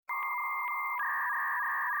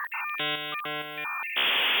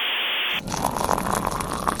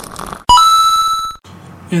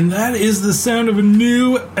And that is the sound of a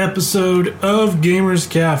new episode of Gamers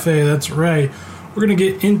Cafe. That's right. We're going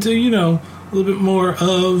to get into, a little bit more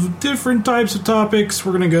of different types of topics.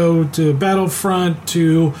 We're going to go to Battlefront,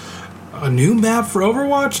 to a new map for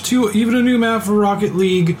Overwatch, to even a new map for Rocket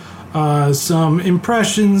League, some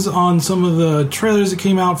impressions on some of the trailers that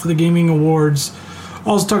came out for the Gaming Awards.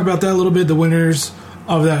 Also talk about that a little bit, the winners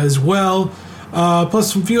of that as well.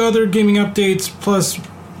 Plus some few other gaming updates, plus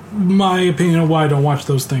my opinion on why I don't watch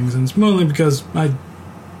those things. And it's mainly because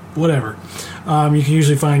whatever. You can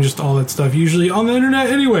usually find just all that stuff usually on the internet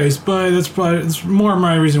anyways, but it's more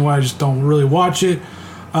my reason why I just don't really watch it.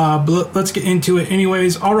 But let's get into it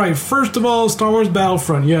anyways. Alright, first of all, Star Wars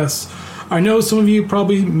Battlefront. Yes, I know some of you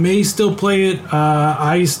probably may still play it.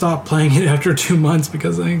 I stopped playing it after 2 months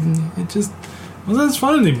because it just wasn't as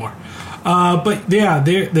fun anymore. But yeah,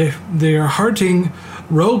 they're hearting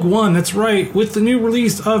Rogue One. That's right. With the new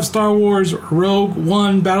release of Star Wars Rogue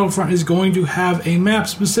One, Battlefront is going to have a map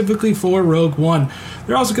specifically for Rogue One.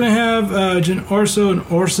 They're also going to have Jyn Erso and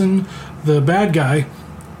Orson, the bad guy,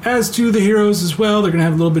 as two the heroes as well. They're going to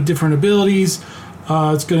have a little bit different abilities.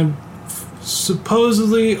 It's going to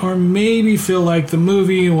supposedly or maybe feel like the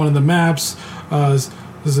movie, one of the maps. Is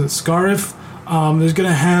it Scarif? There's going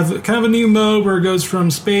to have kind of a new mode where it goes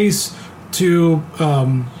from space to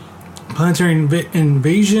planetary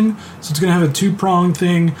invasion, so it's going to have a two-pronged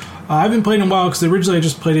thing. I've been playing a while because originally I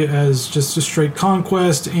just played it as just a straight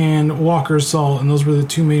Conquest and Walker Assault, and those were the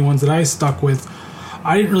two main ones that I stuck with.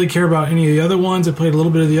 I didn't really care about any of the other ones. I played a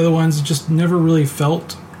little bit of the other ones. It just never really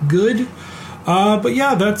felt good. But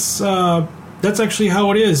yeah, that's actually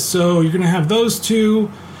how it is. So you're going to have those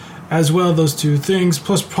two as well, those two things,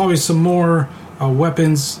 plus probably some more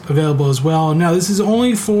weapons available as well. Now, this is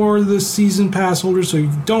only for the season pass holders, so if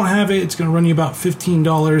you don't have it, it's going to run you about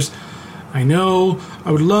 $15. I know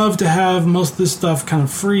I would love to have most of this stuff kind of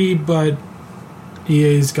free, but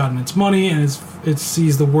EA's gotten its money and it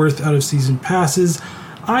sees the worth out of season passes.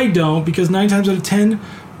 I don't, because 9 times out of 10,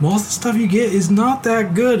 most of the stuff you get is not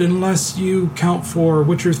that good unless you count for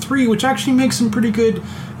Witcher 3, which actually makes some pretty good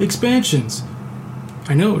expansions.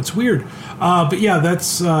 I know, it's weird. But yeah,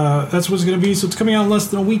 that's what it's going to be. So it's coming out in less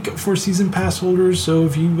than a week for season pass holders. So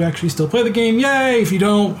if you actually still play the game, yay! If you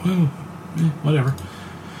don't, whatever.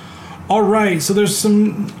 All right, so there's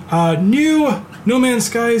some new No Man's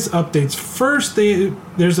Skies updates. First,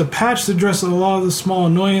 there's a patch that addresses a lot of the small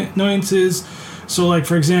annoyances. So, like,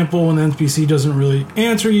 for example, when the NPC doesn't really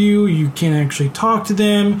answer you, you can't actually talk to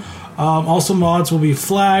them. Also, mods will be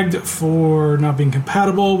flagged for not being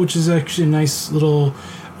compatible, which is actually a nice little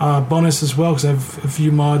bonus as well, because I have a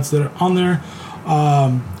few mods that are on there,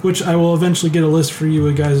 which I will eventually get a list for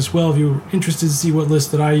you guys as well if you're interested to see what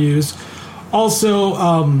list that I use.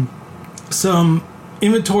 Also, some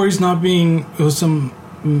inventories not being, some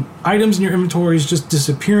items in your inventories just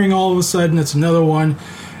disappearing all of a sudden. That's another one.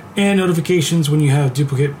 And notifications when you have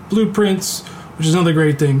duplicate blueprints, which is another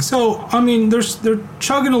great thing. So, I mean, they're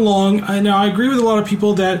chugging along. Now, I agree with a lot of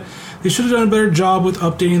people that they should have done a better job with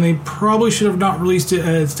updating. They probably should have not released it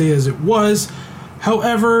as state as it was.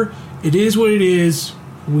 However, it is what it is.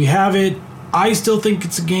 We have it. I still think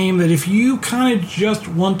it's a game that if you kind of just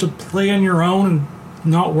want to play on your own and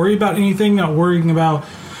not worry about anything, not worrying about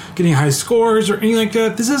getting high scores or anything like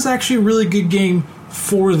that, this is actually a really good game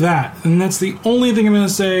for that. And that's the only thing I'm going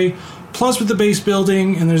to say. Plus, with the base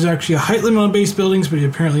building, and there's actually a height limit on base buildings, but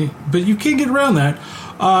you can't get around that.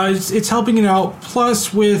 It's helping it out.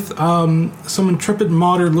 Plus, with some intrepid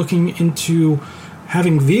modder looking into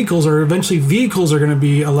having vehicles, or eventually vehicles are going to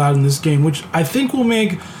be allowed in this game, which I think will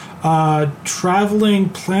make traveling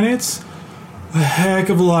planets a heck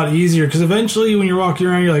of a lot easier. Because eventually, when you're walking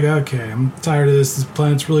around, you're like, okay, I'm tired of this. This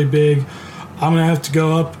planet's really big. I'm going to have to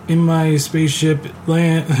go up in my spaceship,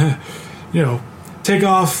 land, take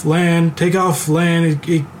off, land.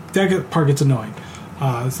 That part gets annoying.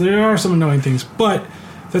 So there are some annoying things, but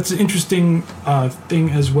that's an interesting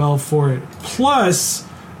thing as well for it. Plus,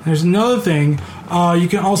 there's another thing. You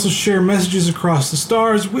can also share messages across the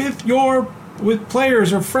stars with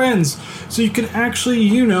players or friends. So you can actually,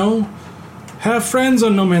 have friends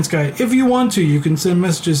on No Man's Sky. If you want to, you can send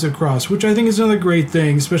messages across, which I think is another great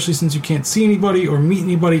thing, especially since you can't see anybody or meet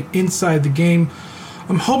anybody inside the game.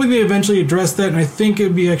 I'm hoping they eventually address that, and I think it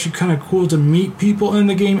would be actually kind of cool to meet people in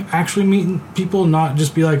the game, actually meeting people, not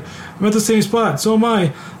just be like, I'm at the same spot, so am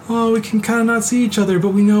I. Oh, we can kind of not see each other, but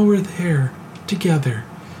we know we're there together.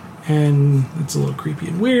 And it's a little creepy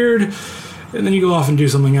and weird. And then you go off and do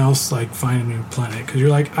something else, like find a new planet, because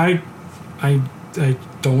you're like, I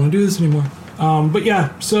don't want to do this anymore. But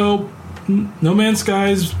yeah, so No Man's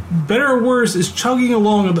Skies, better or worse, is chugging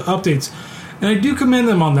along on the updates. And I do commend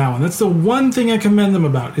them on that one. That's the one thing I commend them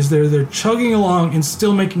about, is they're chugging along and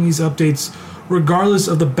still making these updates regardless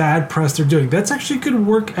of the bad press they're doing. That's actually a good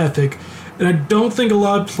work ethic, and I don't think a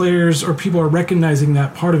lot of players or people are recognizing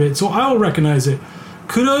that part of it. So I will recognize it.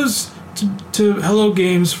 Kudos to Hello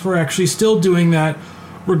Games for actually still doing that,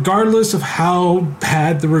 regardless of how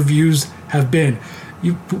bad the reviews have been.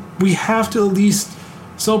 We have to at least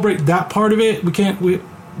celebrate that part of it.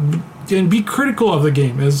 And be critical of the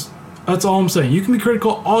game. That's all I'm saying. You can be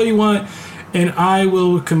critical all you want, and I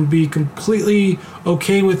can be completely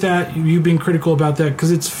okay with that, you being critical about that,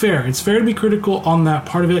 because it's fair. It's fair to be critical on that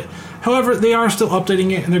part of it. However, they are still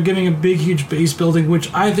updating it, and they're giving a big, huge base building,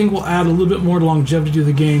 which I think will add a little bit more longevity to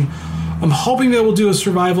the game. I'm hoping that we'll do a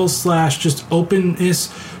survival / just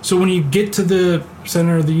openness, so when you get to the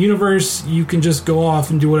center of the universe, you can just go off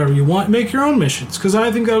and do whatever you want, make your own missions, because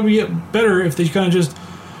I think that would be better if they kind of just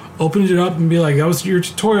opened it up and be like, that was your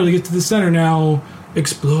tutorial to get to the center, now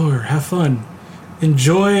explore, have fun,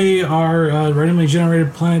 enjoy our randomly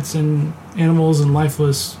generated planets and animals and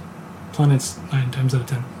lifeless planets 9 times out of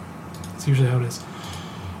 10. That's usually how it is.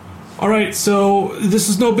 Alright, so this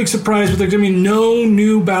is no big surprise, but there's going to be no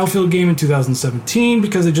new Battlefield game in 2017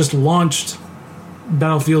 because they just launched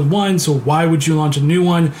Battlefield 1, so why would you launch a new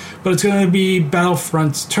one? But it's going to be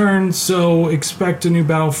Battlefront's turn, so expect a new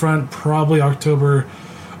Battlefront probably October,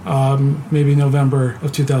 maybe November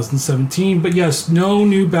of 2017. But yes, no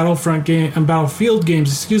new Battlefront game and Battlefield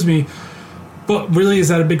games, excuse me. But really, is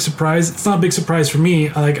that a big surprise? It's not a big surprise for me.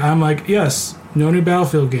 I'm like, yes, no new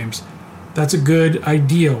Battlefield games. That's a good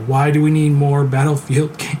idea. Why do we need more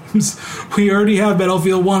Battlefield games? We already have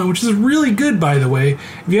Battlefield 1, which is really good, by the way.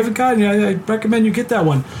 If you haven't gotten it, I recommend you get that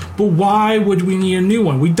one. But why would we need a new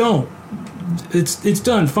one? We don't. It's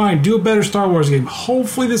done. Fine. Do a better Star Wars game.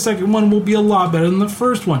 Hopefully the second one will be a lot better than the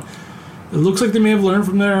first one. It looks like they may have learned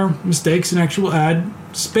from their mistakes and actually will add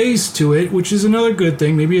space to it, which is another good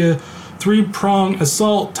thing. Maybe a 3-prong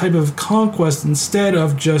assault type of conquest instead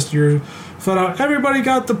of just your flat out, everybody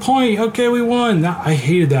got the point, okay, we won. I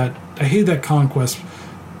hated that. I hated that conquest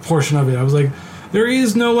portion of it. I was like, there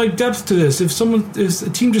is no depth to this. If a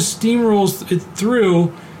team just steamrolls it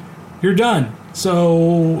through, you're done.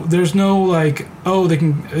 So there's no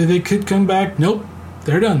they could come back. Nope,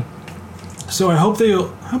 they're done. So I hope they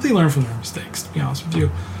learn from their mistakes, to be honest with you.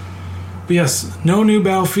 But yes, no new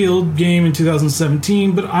Battlefield game in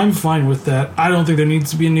 2017, but I'm fine with that. I don't think there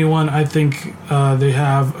needs to be a new one. I think they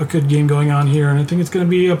have a good game going on here, and I think it's going to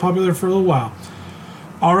be popular for a little while.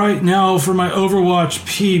 All right, now for my Overwatch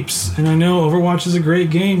peeps, and I know Overwatch is a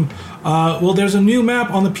great game. Well, there's a new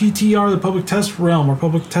map on the PTR, the Public Test Realm, or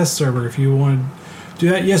Public Test Server, if you want to do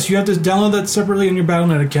that. Yes, you have to download that separately on your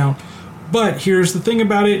Battle.net account. But here's the thing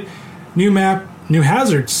about it. New map, new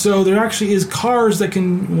hazards. So there actually is cars that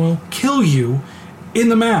can, kill you in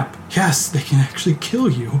the map. Yes, they can actually kill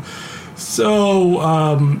you.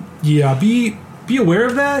 So, be aware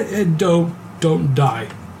of that, and don't die.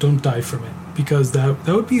 Don't die from it, because that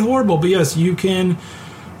would be horrible. But yes, you can.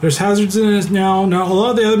 There's hazards in it now. Now, a lot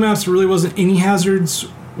of the other maps, there really wasn't any hazards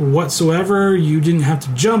whatsoever. You didn't have to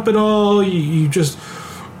jump at all. You just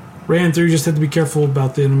ran through. You just had to be careful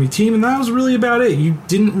about the enemy team, and that was really about it. You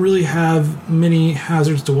didn't really have many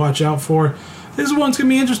hazards to watch out for. This one's going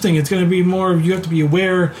to be interesting. It's going to be more, you have to be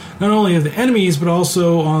aware not only of the enemies, but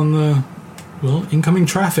also on the, incoming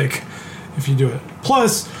traffic if you do it.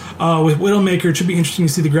 Plus, with Widowmaker, it should be interesting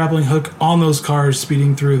to see the grappling hook on those cars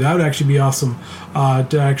speeding through. That would actually be awesome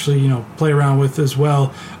to actually, play around with as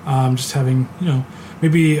well. Just having,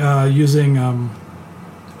 maybe using,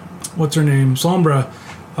 what's her name, Sombra,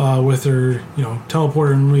 with her,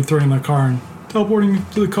 teleporter and rethrowing the car and teleporting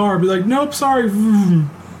to the car. Be like, nope, sorry.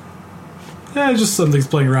 Yeah, just some things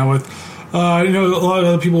playing around with. I know a lot of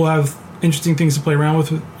other people have interesting things to play around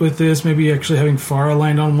with this. Maybe actually having Pharah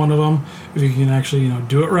land on one of them, if you can actually,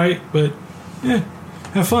 do it right. But, yeah,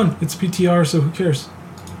 have fun. It's PTR, so who cares?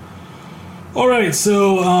 Alright,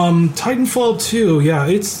 so Titanfall 2, yeah,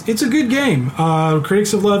 it's a good game.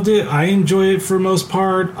 Critics have loved it. I enjoy it for the most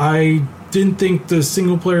part. I didn't think the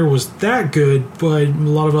single player was that good, but a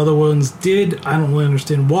lot of other ones did. I don't really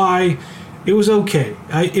understand why. It was okay.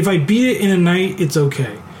 If I beat it in a night, it's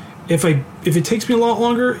okay. If it takes me a lot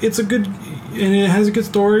longer, it's a good, and it has a good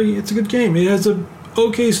story, it's a good game. It has a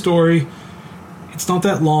okay story. It's not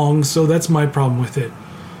that long, so that's my problem with it.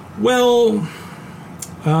 Well,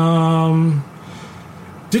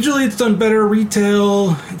 digitally it's done better.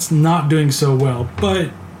 Retail, it's not doing so well. But,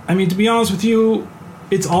 to be honest with you,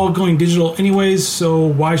 it's all going digital anyways, so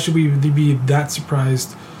why should we be that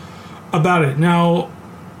surprised? about it. Now,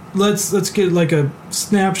 let's get like a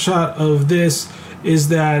snapshot of this. Is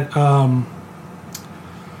that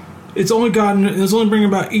it's only bringing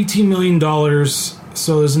about $18 million,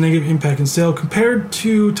 so there's a negative impact in sale compared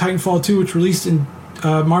to Titanfall 2, which released in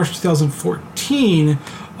March 2014.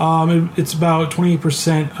 It's about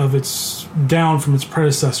 28% of its down from its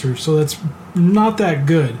predecessor, so that's not that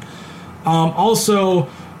good. Also,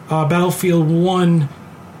 Battlefield 1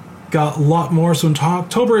 got a lot more. So in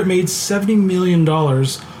October, it made $70 million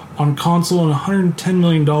on console and $110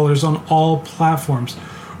 million on all platforms,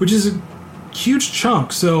 which is a huge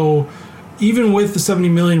chunk. So even with the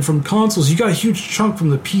 $70 million from consoles, you got a huge chunk from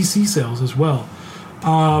the PC sales as well.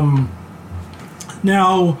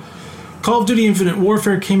 Now, Call of Duty Infinite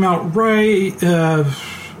Warfare came out right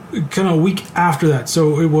kind of a week after that.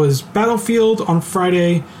 So it was Battlefield on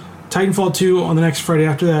Friday, Titanfall 2 on the next Friday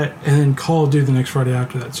after that, and then Call of Duty the next Friday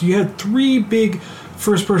after that. So you had three big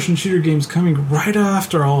first-person shooter games coming right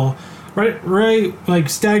after all, right, like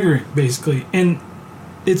staggering, basically. And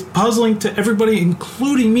it's puzzling to everybody,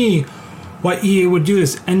 including me, why EA would do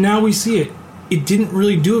this. And now we see it. It didn't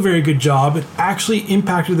really do a very good job. It actually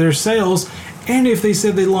impacted their sales. And if they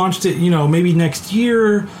said they launched it, maybe next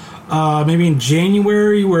year, maybe in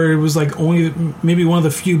January, where it was like only maybe one of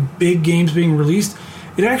the few big games being released,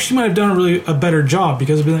 it actually might have done a better job,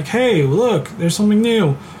 because it'd be like, hey, look, there's something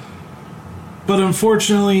new. But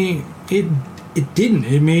unfortunately, it didn't.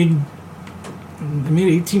 It made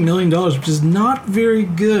 $18 million, which is not very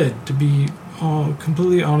good, to be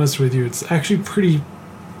completely honest with you. It's actually pretty,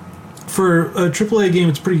 for a AAA game,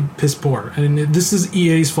 it's pretty piss poor. And this is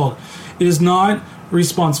EA's fault. It is not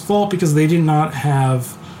Respawn's fault, because they did not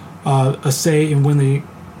have a say in when they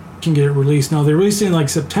can get it released. Now, they released it in like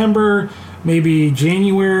September, maybe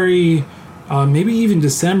January, maybe even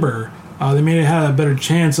December. They may have had a better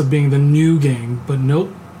chance of being the new game, but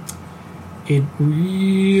nope, it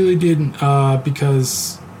really didn't.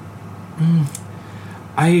 Because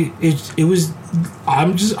I'm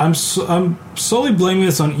solely blaming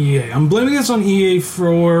this on EA. I'm blaming this on EA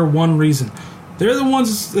for one reason. They're the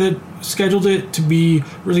ones that scheduled it to be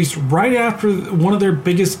released right after one of their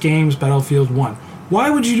biggest games, Battlefield 1. Why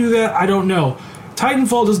would you do that? I don't know.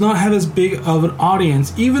 Titanfall does not have as big of an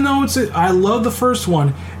audience, even though I love the first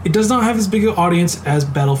one. It does not have as big an audience as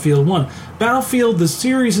Battlefield 1. Battlefield, the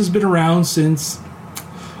series, has been around since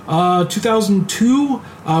 2002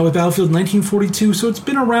 with Battlefield 1942, so it's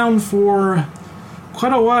been around for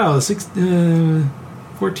quite a while,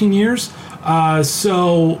 14 years.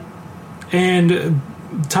 And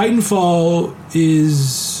Titanfall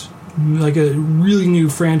is like a really new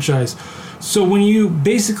franchise. So when you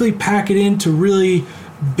basically pack it into really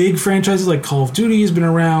big franchises, like Call of Duty has been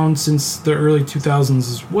around since the early 2000s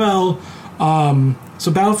as well.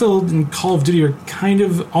 So Battlefield and Call of Duty are kind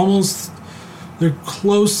of they're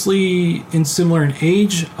closely similar in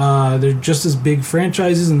age. They're just as big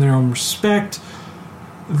franchises in their own respect.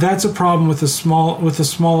 That's a problem with a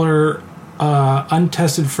smaller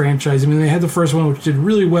untested franchise. I mean, they had the first one, which did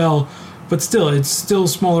really well, but still, it's still a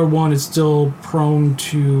smaller one. It's still prone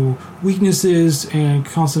to weaknesses and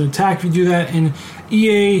constant attack if you do that. And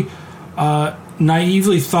EA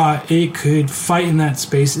naively thought it could fight in that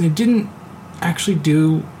space, and it didn't actually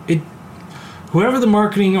do it. Whoever the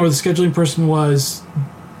marketing or the scheduling person was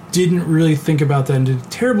didn't really think about that and did a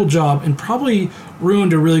terrible job, and probably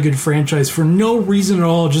ruined a really good franchise for no reason at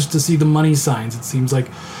all, just to see the money signs. It seems like,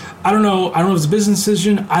 I don't know if it was a business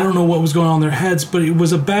decision. I don't know what was going on in their heads, but it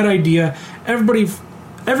was a bad idea. Everybody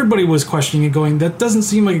was questioning it, going, that doesn't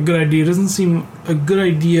seem like a good idea. It doesn't seem a good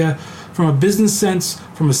idea from a business sense,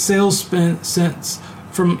 from a sales sense,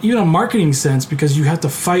 from even a marketing sense, because you have to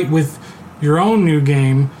fight with your own new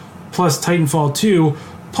game, plus Titanfall 2,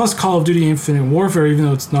 plus Call of Duty Infinite Warfare, even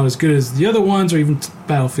though it's not as good as the other ones, or even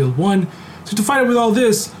Battlefield 1. So to fight it with all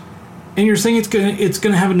this, and you're saying it's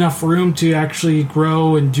gonna have enough room to actually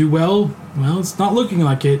grow and do well, it's not looking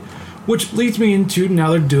like it. Which leads me into,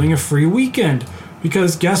 now they're doing a free weekend.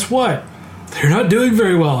 Because guess what? They're not doing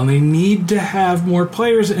very well, and they need to have more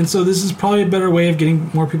players, and so this is probably a better way of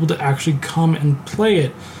getting more people to actually come and play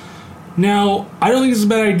it. Now, I don't think it's a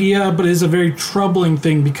bad idea, but it is a very troubling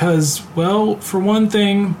thing because, well, for one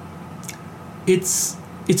thing, it's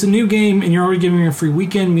a new game, and you're already giving a free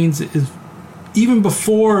weekend, means even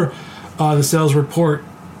before the sales report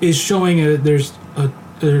is showing there's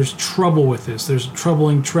trouble with this. There's a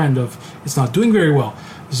troubling trend of it's not doing very well.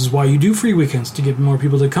 This is why you do free weekends, to get more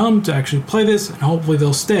people to come to actually play this, and hopefully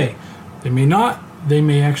they'll stay. They may not. They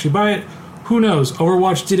may actually buy it. Who knows?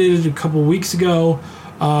 Overwatch did it a couple weeks ago,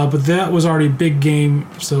 but that was already a big game,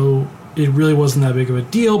 so it really wasn't that big of a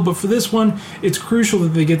deal. But for this one, it's crucial that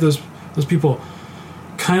they get those those people.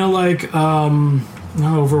 Kind of like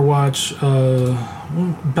not Overwatch,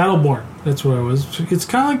 Battleborn. That's what it was. It's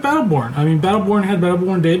kind of like Battleborn. I mean, Battleborn had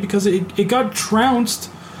Battleborn Day because it got trounced.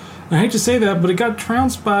 I hate to say that, but it got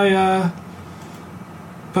trounced by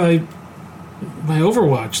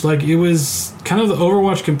Overwatch. Like, it was kind of the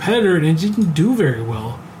Overwatch competitor, and it didn't do very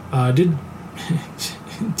well. It didn't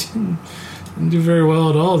do very well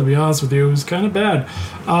at all, to be honest with you. It was kind of bad.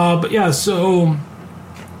 But yeah, so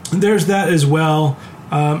there's that as well.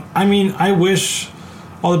 I mean, I wish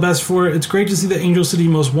all the best for it. It's great to see that Angel City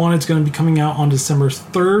Most Wanted is going to be coming out on December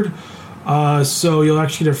 3rd. So you'll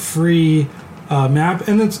actually get a free map,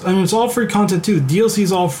 and it's all free content too. The DLC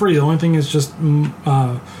is all free. The only thing is just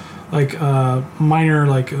minor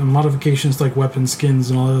modifications like weapon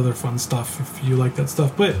skins and all that other fun stuff if you like that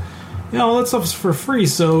stuff. But all that stuff is for free,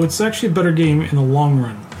 so it's actually a better game in the long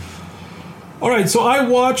run. Alright, so I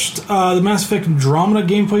watched the Mass Effect Andromeda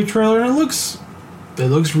gameplay trailer, and it looks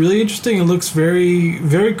really interesting. It looks very,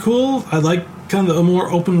 very cool. I like kind of a more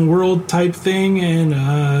open world type thing, and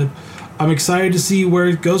I'm excited to see where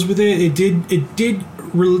it goes with it. It did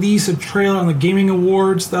release a trailer on the Gaming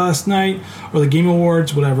Awards last night, or the Game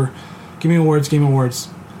Awards, whatever. Game Awards.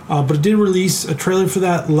 But it did release a trailer for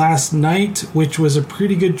that last night, which was a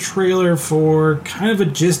pretty good trailer for kind of a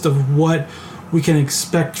gist of what we can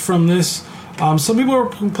expect from this. Some people are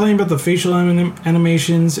complaining about the facial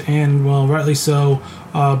animations, and, well, rightly so.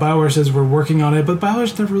 BioWare says we're working on it, but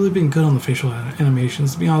BioWare's never really been good on the facial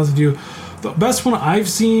animations, to be honest with you. The best one I've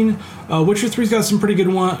seen, Witcher 3's got some pretty good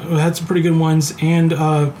had some pretty good ones, and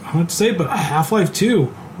I have to say, but Half-Life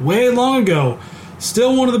 2, way long ago,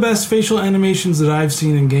 still one of the best facial animations that I've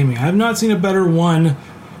seen in gaming. I have not seen a better one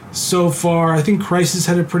so far. I think Crysis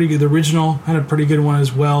had the original had a pretty good one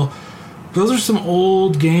as well. Those are some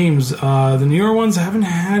old games. The newer ones haven't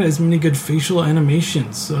had as many good facial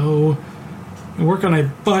animations, so I work on it.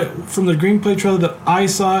 But from the gameplay trailer that I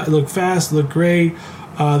saw, it looked fast, it looked great.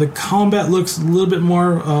 The combat looks a little bit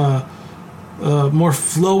more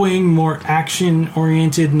flowing, more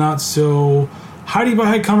action-oriented, not so hiding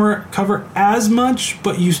behind cover as much,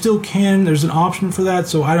 but you still can. There's an option for that,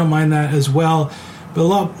 so I don't mind that as well. But a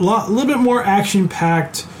little bit more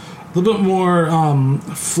action-packed, a little bit more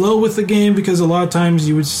flow with the game, because a lot of times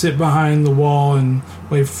you would sit behind the wall and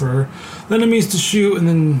wait for the enemies to shoot and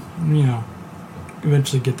then,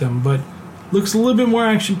 eventually get them. But looks a little bit more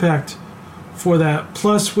action-packed for that.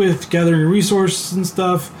 Plus, with gathering resources and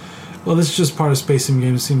stuff, well, this is just part of Space Sim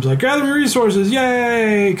games, it seems like. Gathering resources,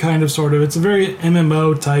 yay! Kind of, sort of. It's a very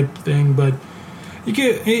MMO type thing, but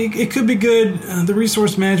it could be good. The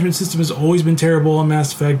resource management system has always been terrible on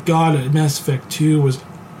Mass Effect. God, Mass Effect 2 was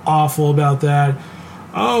awful about that.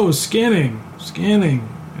 Oh, scanning.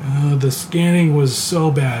 The scanning was so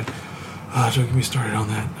bad. Don't get me started on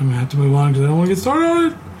that. I'm going to have to move on because I don't want to get started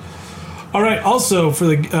on it. Alright, also for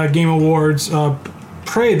the Game Awards,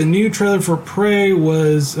 Prey, the new trailer for Prey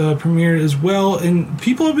was premiered as well, and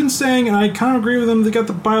people have been saying, and I kind of agree with them, they got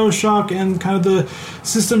the Bioshock and kind of the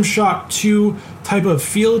System Shock 2 type of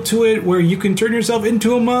feel to it, where you can turn yourself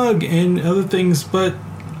into a mug and other things, but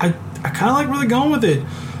I kind of like where they're going with it.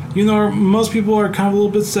 Most people are kind of a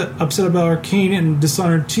little bit upset about Arcane and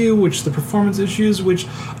Dishonored 2, which the performance issues, which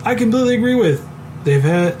I completely agree with. They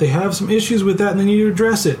have some issues with that, and they need to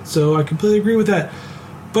address it. So I completely agree with that.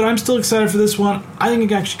 But I'm still excited for this one. I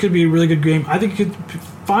think it actually could be a really good game. I think it could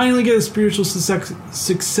finally get a spiritual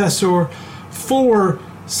successor for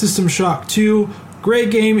System Shock 2.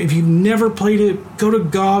 Great game. If you've never played it, go to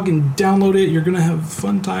GOG and download it. You're going to have a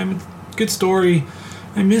fun time. Good story.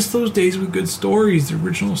 I miss those days with good stories, the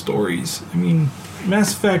original stories. I mean,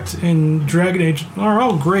 Mass Effect and Dragon Age are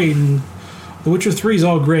all great, and The Witcher 3 is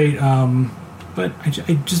all great, but I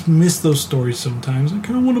just miss those stories sometimes. I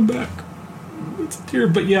kind of want them back. It's a tear,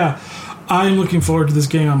 but yeah, I'm looking forward to this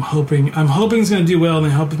game. I'm hoping it's going to do well, and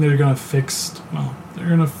I'm hoping they're going to fix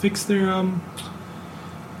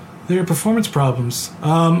their performance problems.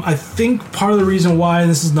 I think part of the reason why,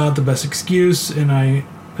 and this is not the best excuse,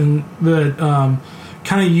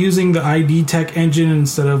 kind of using the ID Tech engine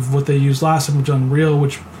instead of what they used last time, which was Unreal,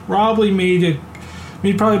 which probably made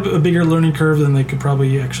probably a bigger learning curve than they could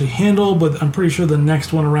probably actually handle. But I'm pretty sure the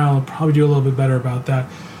next one around will probably do a little bit better about that.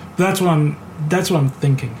 But that's what I'm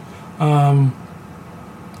thinking.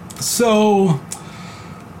 So,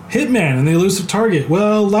 Hitman and the Elusive Target.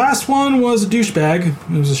 Well, last one was a douchebag.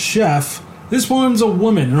 It was a chef. This one's a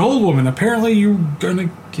woman, an old woman. Apparently, you're gonna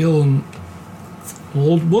kill an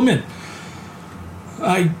old woman.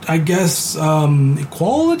 I guess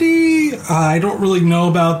equality. I don't really know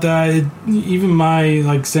about that. Even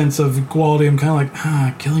my sense of equality, I'm kind of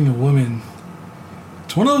like, killing a woman.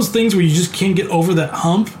 It's one of those things where you just can't get over that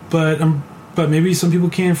hump, but maybe some people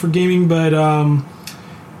can for gaming. But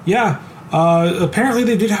apparently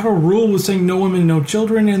they did have a rule with saying no women, no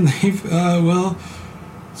children, and they've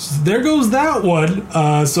there goes that one.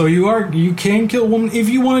 So you can kill a woman if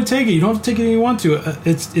you want to take it. You don't have to take it if you want to.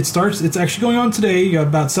 It's actually going on today. You got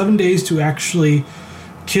about 7 days to actually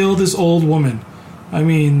kill this old woman. I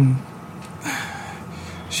mean,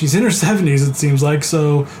 she's in her 70s, it seems like.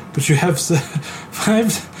 So, but you have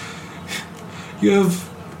you have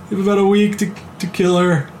about a week to kill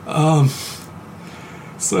her.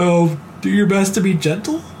 So do your best to be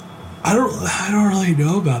gentle. I don't really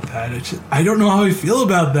know about that. I don't know how I feel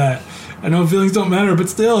about that. I know feelings don't matter, but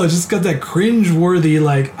still, it's just got that cringe-worthy,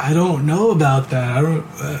 like, I don't know about that.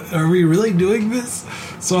 Are we really doing this?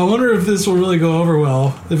 So I wonder if this will really go over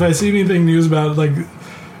well. If I see anything news about it, like,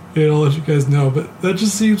 I'll let you guys know. But that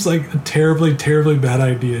just seems like a terribly, terribly bad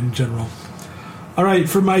idea in general. All right,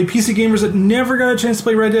 for my PC gamers that never got a chance to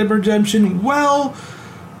play Red Dead Redemption, well,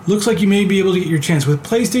 looks like you may be able to get your chance. With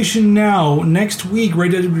PlayStation Now, next week,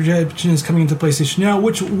 Red Dead Redemption is coming into PlayStation Now,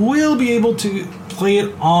 which will be able to play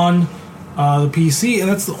it on the PC, and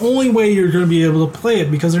that's the only way you're going to be able to play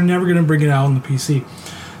it, because they're never going to bring it out on the PC.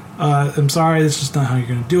 I'm sorry, that's just not how you're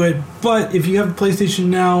going to do it. But if you have a PlayStation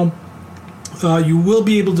Now, you will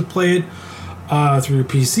be able to play it through your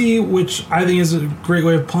PC, which I think is a great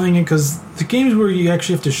way of playing it, because the games where you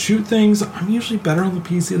actually have to shoot things, I'm usually better on the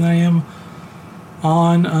PC than I am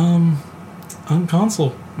on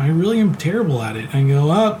console. I really am terrible at it. I go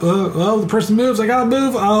up, the person moves, I gotta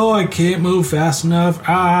move, I can't move fast enough,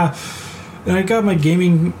 and I got my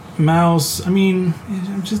gaming mouse. I mean,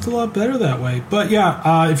 I'm just a lot better that way. But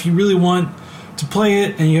yeah, if you really want to play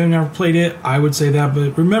it and you've never played it, I would say that.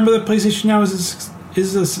 But remember that PlayStation Now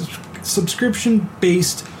is a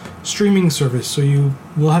subscription-based streaming service, so you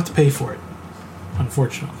will have to pay for it,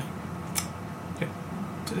 unfortunately.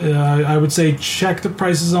 I would say check the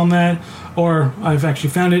prices on that, or I've actually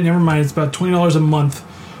found it. Never mind, it's about $20 a month,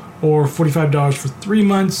 or $45 for 3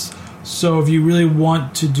 months. So if you really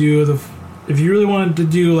want to do wanted to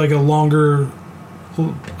do like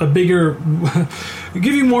a bigger,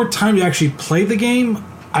 give you more time to actually play the game,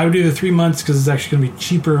 I would do the 3 months, because it's actually going to be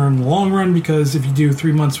cheaper in the long run. Because if you do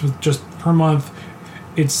 3 months with just per month,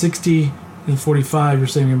 it's $60, and $45, you're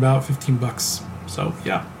saving about $15. So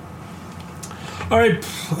yeah. All right,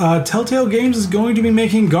 Telltale Games is going to be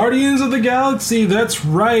making Guardians of the Galaxy. That's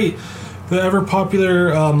right, the ever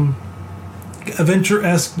popular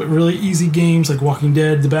adventure-esque but really easy games like Walking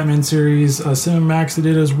Dead, the Batman series, Cinemax they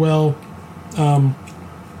did as well.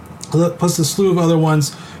 Plus a slew of other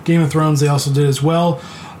ones. Game of Thrones they also did as well.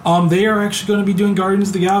 They are actually going to be doing Guardians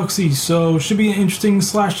of the Galaxy, so it should be an interesting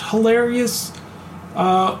 / hilarious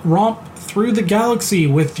romp through the galaxy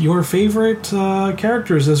with your favorite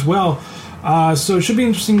characters as well. So it should be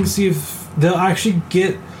interesting to see if they'll actually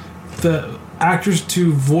get the actors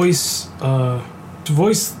to voice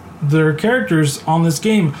their characters on this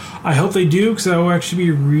game. I hope they do, because that will actually be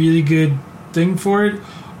a really good thing for it.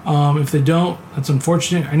 If they don't, that's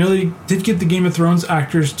unfortunate. I know they did get the Game of Thrones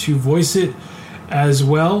actors to voice it as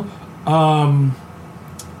well.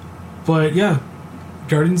 But yeah,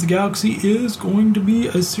 Guardians of the Galaxy is going to be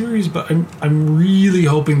a series, but I'm really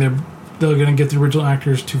hoping they're going to get the original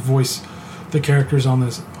actors to voice the characters on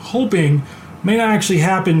this. Hoping may not actually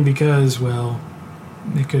happen, because, well,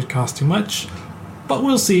 it could cost too much. But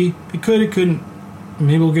we'll see. It could, it couldn't.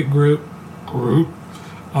 Maybe we'll get Groot.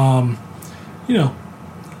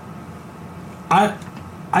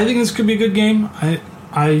 I think this could be a good game.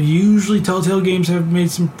 I usually Telltale Games have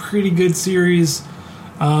made some pretty good series.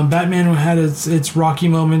 Batman had its rocky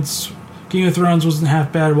moments. Game of Thrones wasn't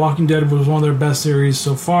half bad. Walking Dead was one of their best series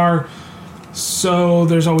so far. So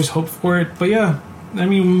there's always hope for it. But yeah, I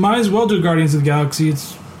mean, might as well do Guardians of the Galaxy.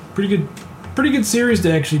 It's pretty good series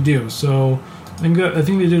to actually do. So I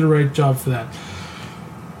think they did a right job for that.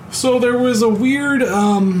 So there was a weird,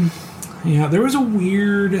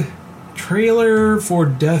 trailer for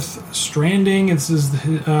Death Stranding. This is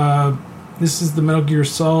the Metal Gear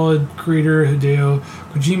Solid creator Hideo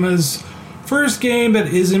Kojima's first game that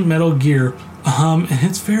isn't Metal Gear, and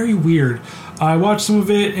it's very weird. I watched some of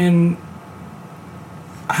it and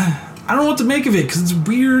I don't know what to make of it, because it's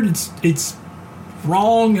weird. It's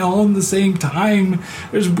wrong all in the same time.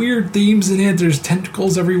 There's weird themes in it. There's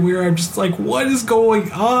tentacles everywhere. I'm just like, what is going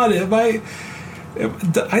on? I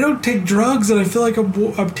don't take drugs, and I feel like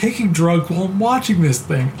I'm taking drugs while I'm watching this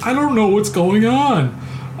thing. I don't know what's going on.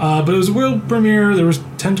 But it was a world premiere. There was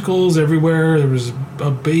tentacles everywhere. There was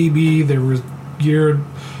a baby. There was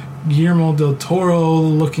Guillermo del Toro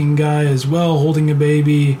looking guy as well, holding a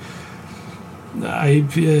baby. I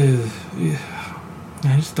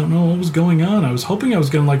just don't know what was going on. I was hoping I was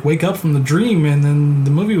gonna like wake up from the dream, and then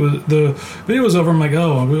the video was over. I'm like,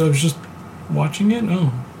 oh, I was just watching it.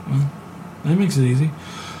 Oh, well, that makes it easy.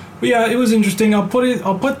 But yeah, it was interesting. I'll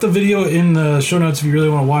put the video in the show notes if you really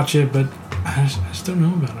want to watch it. But I just don't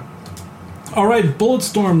know about it. All right,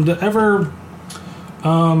 Bulletstorm, the ever,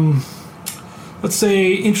 let's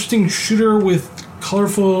say, interesting shooter with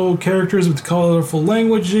colorful characters with colorful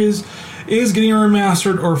languages, is getting a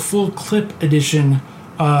remastered or full clip edition.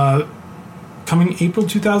 Coming April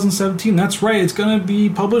 2017. That's right. It's going to be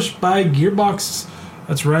published by Gearbox.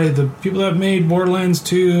 That's right. The people that made Borderlands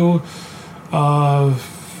 2, a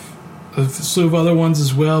slew of other ones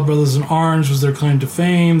as well. Brothers in Arms was their claim to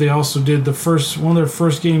fame. They also did one of their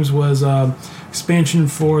first games was expansion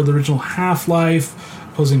for the original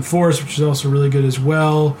Half-Life, Opposing Force, which is also really good as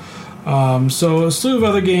well. So a slew of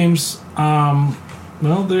other games.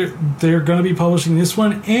 Well, they're going to be publishing this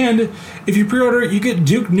one, and if you pre-order it, you get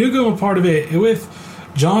Duke Nukem a part of it with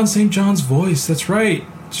John St. John's voice. That's right.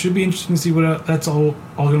 It should be interesting to see what that's all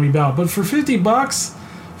going to be about. But for $50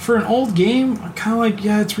 for an old game, I'm kind of like,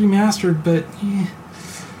 yeah, it's remastered, but I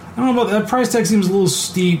don't know about that. Price tag seems a little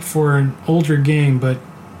steep for an older game. But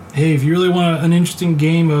hey, if you really want an interesting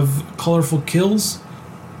game of colorful kills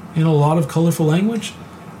in a lot of colorful language,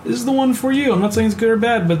 this is the one for you. I'm not saying it's good or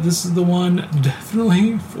bad, but this is the one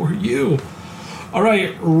definitely for you. All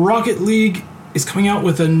right, Rocket League is coming out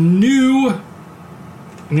with a new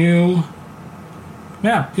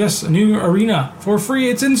map. Yes, a new arena for free.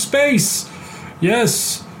 It's in space.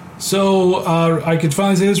 Yes. So I could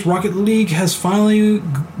finally say this. Rocket League has finally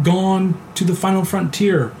gone to the final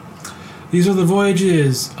frontier. These are the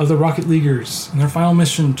voyages of the Rocket Leaguers and their final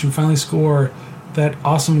mission to finally score that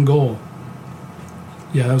awesome goal.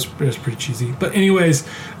 Yeah, that was pretty cheesy. But anyways,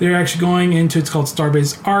 they're actually going into, it's called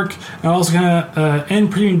Starbase Arc. And also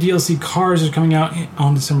and premium DLC cars are coming out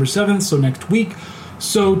on December 7th, so next week.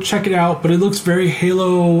 So check it out. But it looks very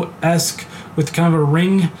Halo-esque with kind of a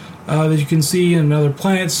ring that you can see in another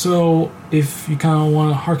planet. So if you kind of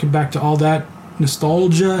want to harken back to all that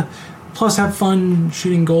nostalgia, plus have fun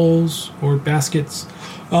shooting goals or baskets,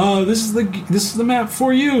 this is the map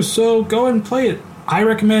for you. So go ahead and play it. I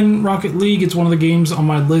recommend Rocket League. It's one of the games on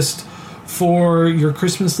my list for your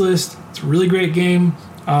Christmas list. It's a really great game.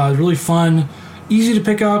 Really fun, easy to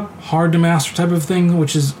pick up, hard to master type of thing,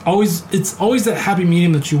 which is always that happy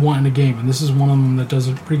medium that you want in a game, and this is one of them that does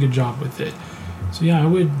a pretty good job with it. So yeah, I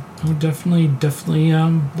would definitely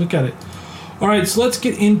look at it. All right, so let's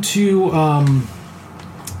get into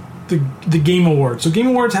the Game Awards. So Game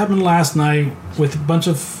Awards happened last night with a bunch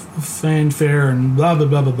of fanfare and blah blah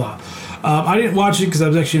blah blah blah. I didn't watch it because I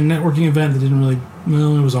was actually a networking event that didn't really...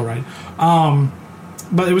 Well, it was all right.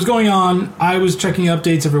 But it was going on. I was checking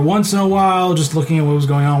updates every once in a while, just looking at what was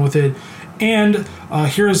going on with it. And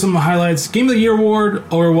here are some highlights. Game of the Year Award,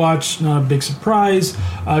 Overwatch, not a big surprise.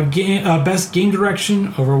 Best Game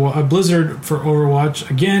Direction, Blizzard for Overwatch.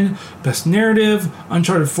 Again, Best Narrative,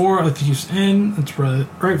 Uncharted 4, A Thief's End. That's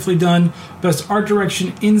rightfully done. Best Art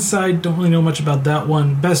Direction, Inside. Don't really know much about that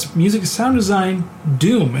one. Best Music Sound Design,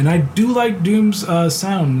 Doom. And I do like Doom's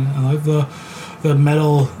sound. I like the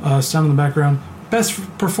metal sound in the background. Best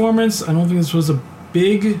Performance, I don't think this was a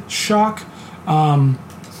big shock.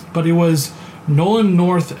 But it was Nolan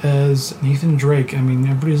North as Nathan Drake. I mean,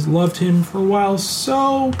 everybody's loved him for a while,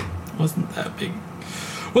 so wasn't that big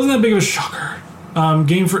of a shocker.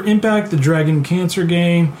 Game for Impact, the Dragon Cancer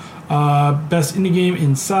game. Best indie game,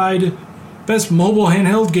 Inside. Best mobile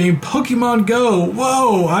handheld game, Pokemon Go.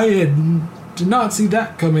 Whoa, did not see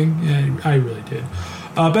that coming. Yeah, I really did.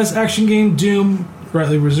 Best action game, Doom,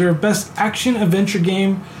 rightly reserved. Best action adventure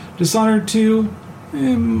game, Dishonored 2.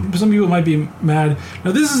 Some people might be mad.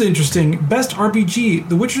 Now this is interesting. Best RPG,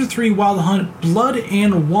 The Witcher 3 Wild Hunt, Blood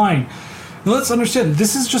and Wine. Now let's understand,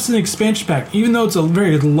 this is just an expansion pack. Even though it's a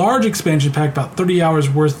very large expansion pack, about 30 hours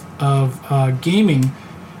worth of gaming,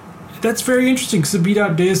 that's very interesting because it beat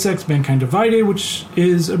out Deus Ex Mankind Divided, which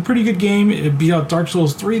is a pretty good game. It beat out Dark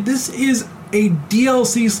Souls 3. This is a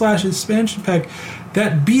DLC/expansion pack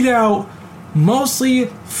that beat out mostly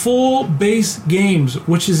full base games,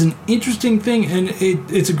 which is an interesting thing, and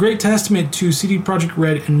it's a great testament to CD Projekt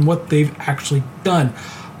Red and what they've actually done.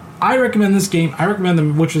 I recommend this game. I recommend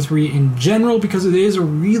The Witcher 3 in general because it is a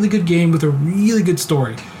really good game with a really good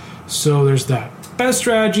story. So there's that. Best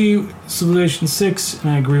strategy, Civilization 6,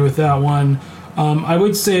 and I agree with that one. I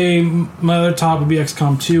would say my other top would be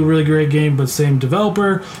XCOM 2, really great game, but same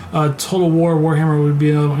developer. Total War, Warhammer would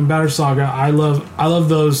be another one. And Battle Saga, I love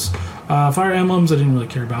those. Fire Emblems, I didn't really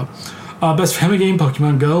care about. Best family game,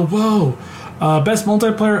 Pokemon Go. Whoa. Best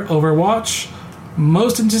multiplayer, Overwatch.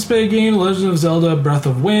 Most anticipated game, Legend of Zelda Breath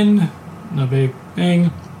of Wind. No big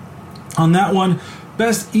thing on that one.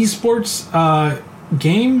 Best esports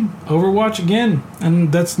game, Overwatch again.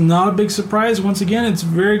 And that's not a big surprise. Once again, it's a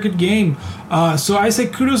very good game. So I say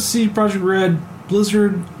kudos to CD Projekt Red,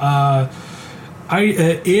 Blizzard.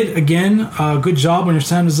 It again, good job on your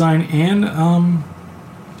sound design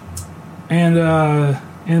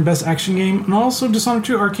and best action game, and also Dishonored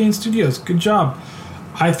 2 Arcane Studios. Good job.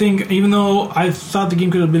 I think even though I thought the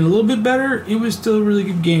game could have been a little bit better, it was still a really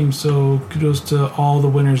good game. So kudos to all the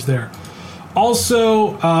winners there.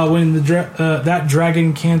 Also, when that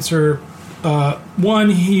Dragon Cancer won,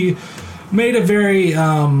 he made a very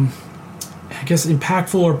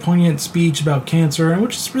impactful or poignant speech about cancer, and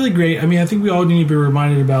which is really great. I mean, I think we all need to be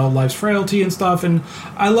reminded about life's frailty and stuff, and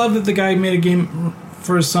I love that the guy made a game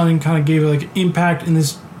for his son and kind of gave it like impact, and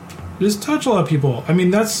this touched a lot of people. I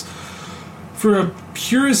mean, that's for a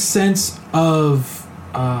purest sense of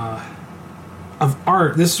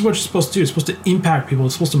art. This is what you're supposed to do. It's supposed to impact people.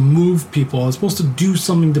 It's supposed to move people. It's supposed to do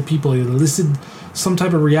something to people. It elicited some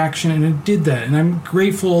type of reaction, and it did that. And I'm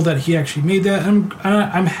grateful that he actually made that.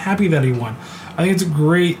 I'm happy that he won. I think it's a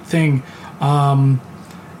great thing, and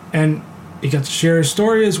he got to share his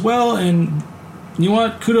story as well. And you know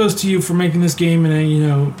what? Kudos to you for making this game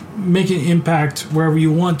and making an impact wherever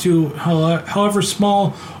you want to, however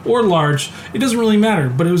small or large. It doesn't really matter,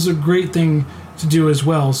 but it was a great thing to do as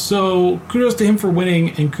well. So kudos to him for winning,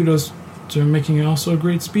 and kudos to making also a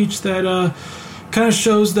great speech that kind of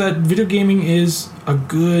shows that video gaming is a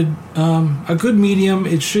good medium.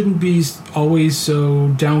 It shouldn't be always so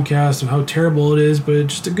downcast of how terrible it is, but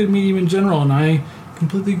it's just a good medium in general, and I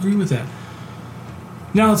completely agree with that.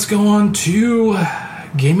 Now let's go on to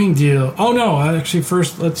gaming deal. Oh no, actually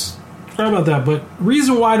first let's sorry about that, but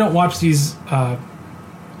reason why I don't watch these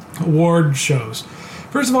award shows.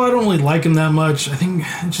 First of all, I don't really like them that much. I think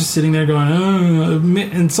just sitting there going,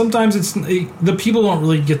 and sometimes the people don't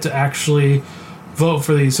really get to actually vote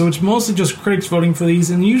for these. So it's mostly just critics voting for these,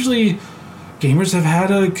 and usually gamers have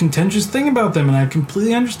had a contentious thing about them, and I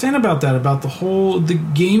completely understand about that, about the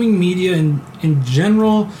gaming media in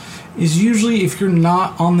general is usually, if you're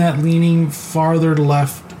not on that leaning farther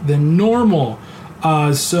left than normal.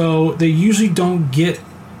 So they usually don't get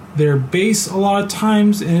their base a lot of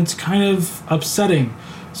times, and it's kind of upsetting.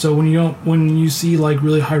 So when you see like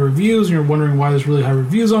really high reviews and you're wondering why there's really high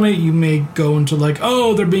reviews on it, you may go into like,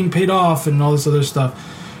 oh, they're being paid off and all this other stuff.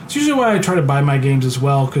 It's usually why I try to buy my games as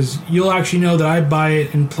well, because you'll actually know that I buy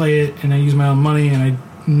it and play it and I use my own money and I'm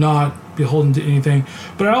not beholden to anything.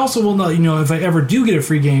 But I also will let you know if I ever do get a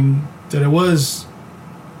free game that it was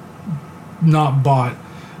not bought.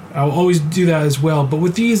 I'll always do that as well. But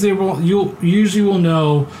with these, you'll usually will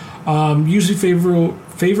know. Usually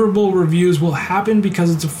favorable reviews will happen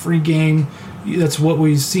because it's a free game. That's what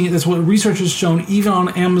we've seen. That's what research has shown. Even on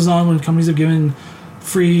Amazon, when companies have given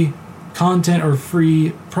free content or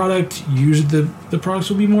free product, usually the products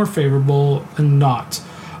will be more favorable than not.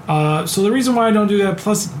 So the reason why I don't do that,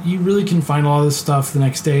 plus you really can find a lot of this stuff the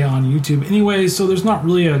next day on YouTube anyway, so there's not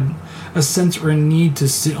really a sense or a need to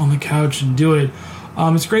sit on the couch and do it.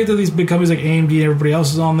 It's great that these big companies like AMD and everybody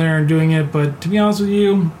else is on there and doing it, but to be honest with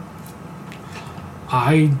you,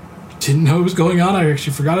 I didn't know what was going on. I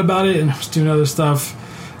actually forgot about it and I was doing other stuff.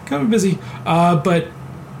 Kind of busy. But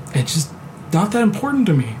it's just not that important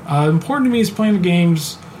to me. Important to me is playing the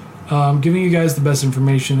games, giving you guys the best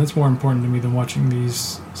information. That's more important to me than watching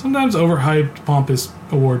these sometimes overhyped, pompous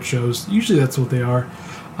award shows. Usually that's what they are.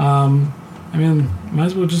 Might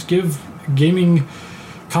as well just give gaming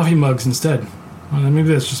coffee mugs instead. Well, maybe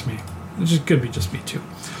that's just me. It just could be just me too.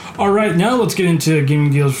 All right, now let's get into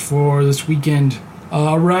gaming deals for this weekend.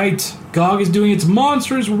 All right, GOG is doing its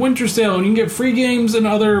Monsters Winter Sale, and you can get free games and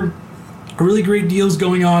other really great deals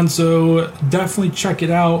going on, so definitely check it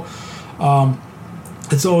out.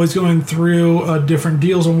 It's always going through different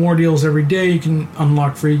deals and more deals every day. You can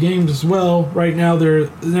unlock free games as well. Right now, their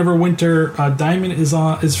Neverwinter Diamond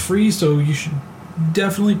is free, so you should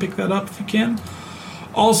definitely pick that up if you can.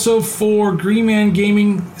 Also, for Green Man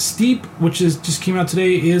Gaming, Steep, which just came out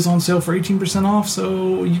today, is on sale for 18% off.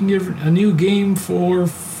 So you can get a new game for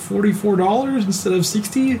 $44 instead of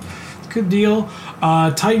 $60. It's a good deal.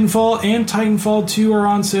 Titanfall and Titanfall 2 are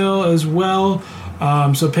on sale as well.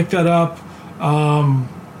 So pick that up.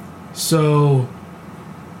 So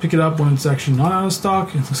pick it up when it's actually not out of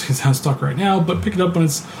stock. It looks like it's out of stock right now, but pick it up when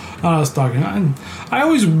it's not out of stock. And I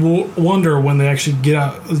always wonder when they actually get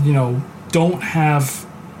out, don't have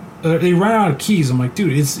they run out of keys. I'm like,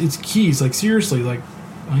 dude, it's keys, like seriously, like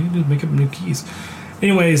I need to make up new keys.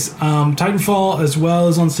 Anyways, Titanfall as well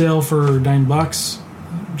is on sale for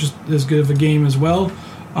 $9, just as good of a game as well.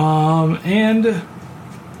 And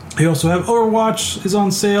we also have Overwatch is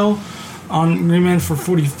on sale on Greenman for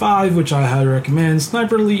 $45, which I highly recommend.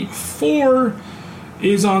 Sniper Elite 4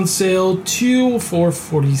 is on sale too for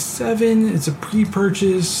 $47. It's a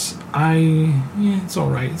pre-purchase. It's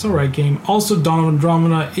alright. It's alright game. Also, Dawn of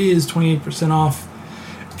Andromeda is 28% off.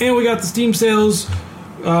 And we got the Steam sales.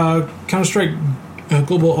 Counter-Strike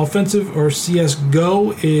Global Offensive, or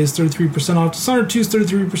CSGO, is 33% off. Dishonored 2 is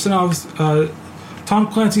 33% off. Tom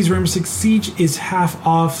Clancy's Rainbow Six Siege is half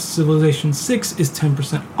off. Civilization 6 is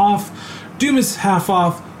 10% off. Doom is half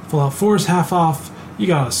off. Fallout 4 is half off. You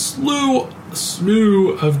got a slew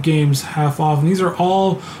of games half off. And these are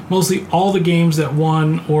mostly all the games that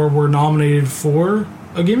won or were nominated for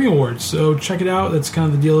a Gaming Award. So check it out. That's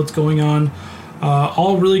kind of the deal that's going on.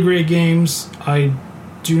 All really great games. I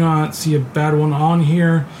do not see a bad one on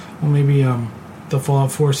here. Well, maybe the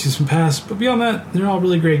Fallout 4 Season Pass. But beyond that, they're all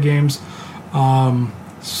really great games.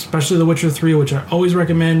 Especially The Witcher 3, which I always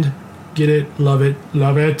recommend. Get it, love it,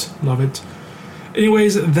 love it, love it.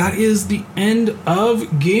 Anyways, that is the end of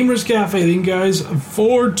Gamers Cafe. Thank you guys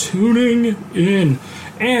for tuning in.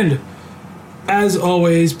 And as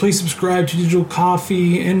always, please subscribe to Digital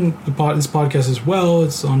Coffee and this podcast as well.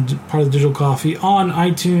 It's on part of the Digital Coffee on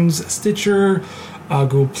iTunes, Stitcher,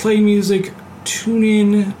 Google Play Music,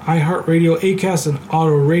 TuneIn, iHeartRadio, Acast, and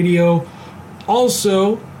Auto Radio.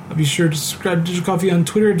 Also, be sure to subscribe to Digital Coffee on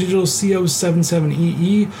Twitter,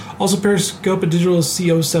 DigitalCO77EE. Also, Periscope at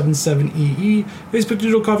DigitalCO77EE. Facebook,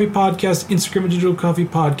 Digital Coffee Podcast. Instagram at Digital Coffee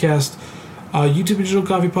Podcast. YouTube at Digital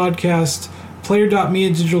Coffee Podcast. Player.me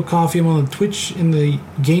at Digital Coffee. I'm on Twitch in the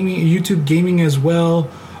YouTube gaming as well.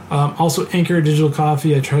 Also, Anchor at Digital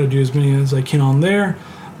Coffee. I try to do as many as I can on there.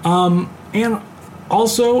 And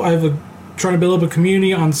also, I have trying to build up a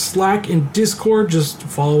community on Slack and Discord. Just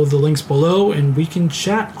follow the links below and we can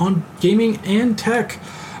chat on gaming and tech.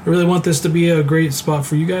 I really want this to be a great spot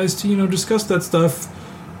for you guys to, discuss that stuff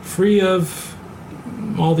free of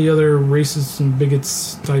all the other racist and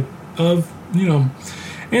bigots type of,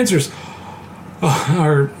 answers.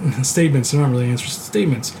 Or statements. They're not really answers,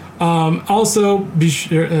 statements. Also, be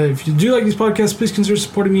sure, if you do like these podcasts, please consider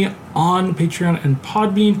supporting me on Patreon and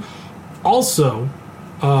Podbean. Also,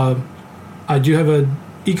 I do have a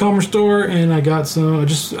e-commerce store, and I got some. I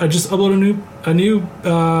just uploaded a new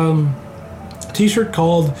T-shirt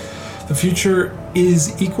called "The Future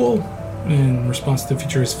Is Equal," in response to "The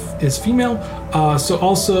Future is Female." So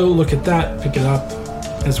also look at that, pick it up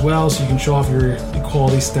as well, so you can show off your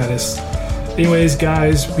equality status. Anyways,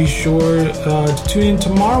 guys, be sure to tune in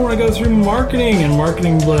tomorrow when I go through marketing and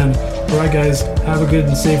marketing blend. All right, guys, have a good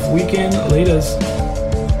and safe weekend. Laters.